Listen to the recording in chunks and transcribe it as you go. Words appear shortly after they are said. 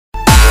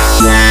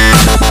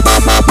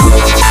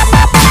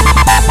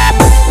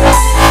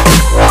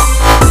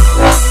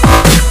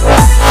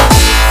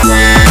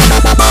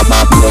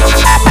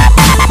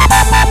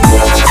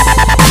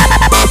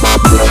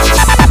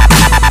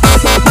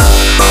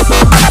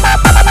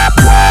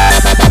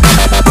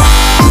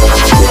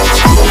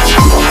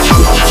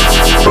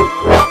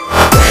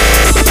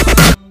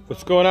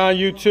going on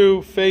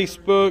YouTube,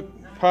 Facebook,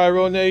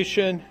 Pyro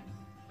Nation?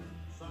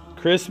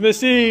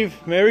 Christmas Eve.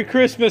 Merry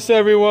Christmas,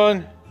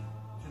 everyone.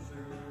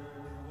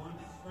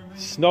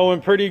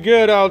 Snowing pretty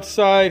good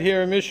outside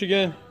here in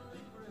Michigan.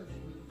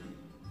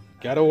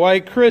 Got a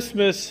white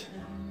Christmas.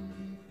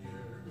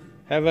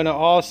 Having an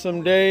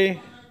awesome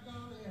day.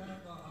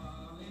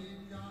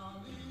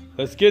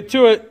 Let's get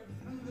to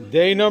it.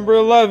 Day number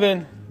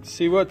 11.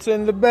 See what's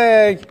in the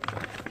bag.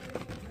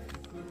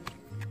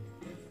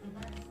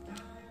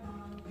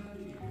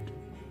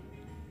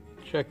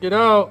 Check it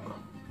out.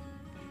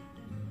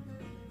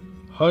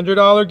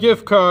 $100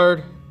 gift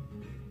card.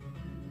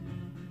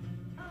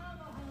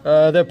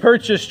 The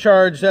purchase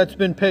charge, that's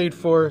been paid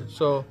for,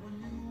 so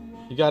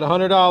you got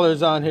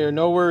 $100 on here.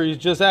 No worries,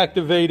 just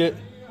activate it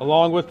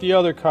along with the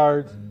other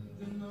cards.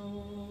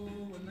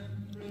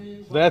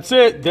 That's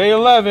it, day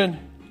 11,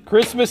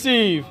 Christmas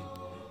Eve.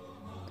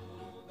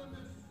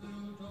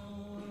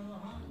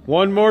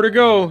 One more to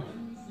go.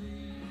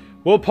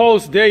 We'll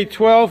post day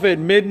 12 at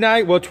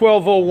midnight, well,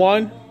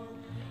 12:01.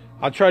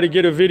 I'll try to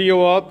get a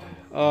video up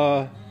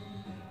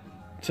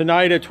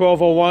tonight at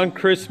 12:01,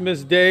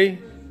 Christmas Day.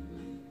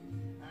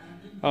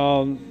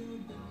 And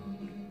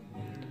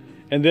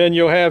then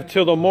you'll have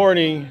till the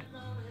morning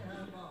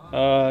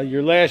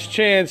your last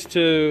chance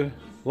to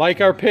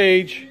like our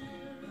page,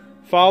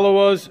 follow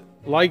us,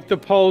 like the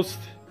post,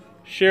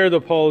 share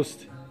the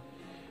post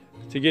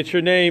to get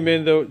your name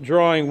in the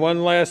drawing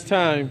one last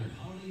time.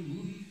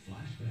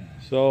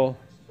 So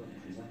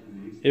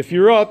if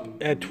you're up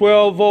at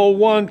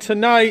 12:01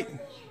 tonight,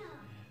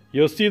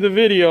 you'll see the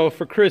video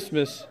for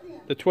Christmas,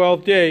 the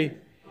 12th day.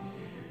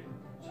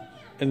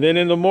 And then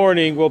in the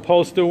morning, we'll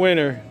post the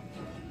winner.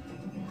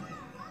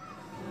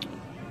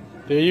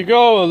 There you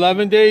go,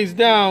 11 days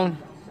down.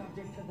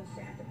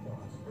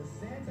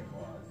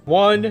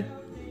 One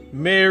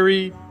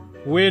merry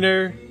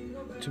winner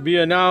to be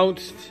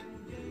announced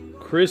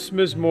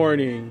Christmas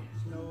morning.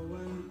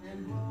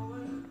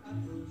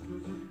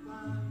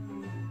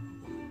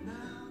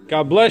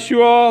 God bless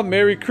you all.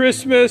 Merry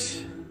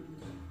Christmas.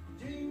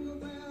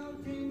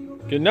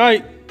 Good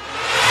night.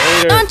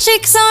 Later. Our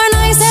cheeks are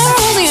nice and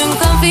rosy and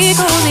comfy,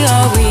 cozy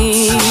are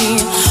we.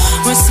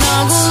 We're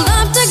snuggled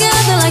up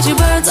together like two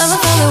birds of a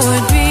feather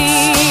would be.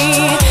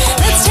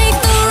 Let's take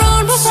the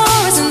road before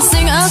us and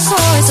sing a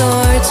chorus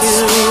or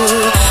two.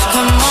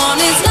 Come on,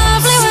 it's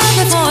lovely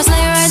weather for a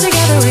sleigh ride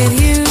together with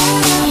you.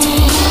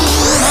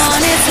 Come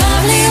on, it's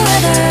lovely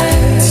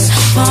weather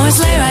for a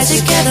sleigh ride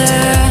together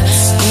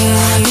with you.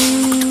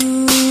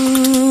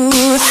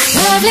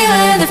 Lovely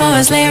weather for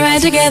a sleigh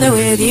ride together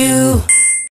with you.